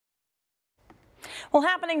Well,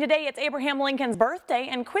 happening today, it's Abraham Lincoln's birthday,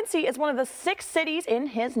 and Quincy is one of the 6 cities in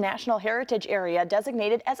his National Heritage Area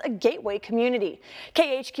designated as a gateway community.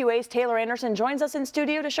 KHQA's Taylor Anderson joins us in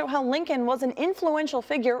studio to show how Lincoln was an influential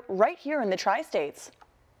figure right here in the Tri-States.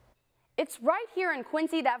 It's right here in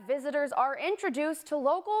Quincy that visitors are introduced to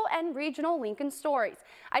local and regional Lincoln stories.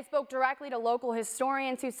 I spoke directly to local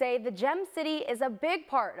historians who say the Gem City is a big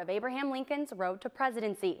part of Abraham Lincoln's road to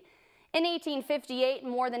presidency. In 1858,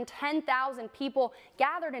 more than 10,000 people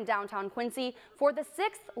gathered in downtown Quincy for the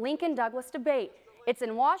 6th Lincoln-Douglas debate. It's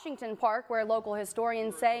in Washington Park, where local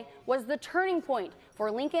historians say was the turning point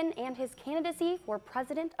for Lincoln and his candidacy for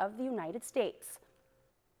President of the United States.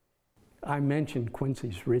 I mentioned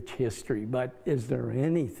Quincy's rich history, but is there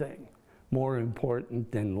anything more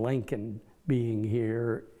important than Lincoln being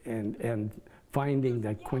here and finding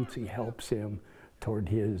that Quincy helps him toward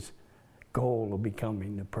his goal of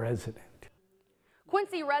becoming the president?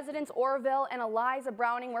 Quincy residents Orville and Eliza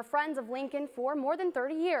Browning were friends of Lincoln for more than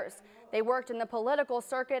 30 years. They worked in the political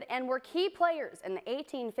circuit and were key players in the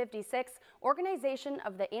 1856 organization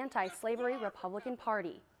of the anti-slavery Republican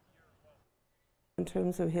Party. In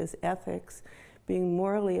terms of his ethics, being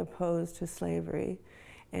morally opposed to slavery,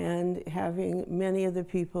 and having many of the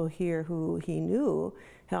people here who he knew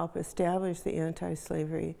help establish the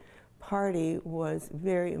anti-slavery party was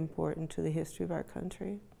very important to the history of our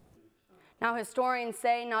country. Now, historians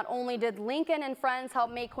say not only did Lincoln and friends help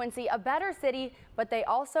make Quincy a better city, but they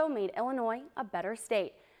also made Illinois a better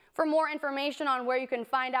state. For more information on where you can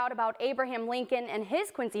find out about Abraham Lincoln and his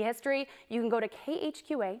Quincy history, you can go to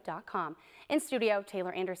KHQA.com. In studio,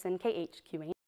 Taylor Anderson, KHQA.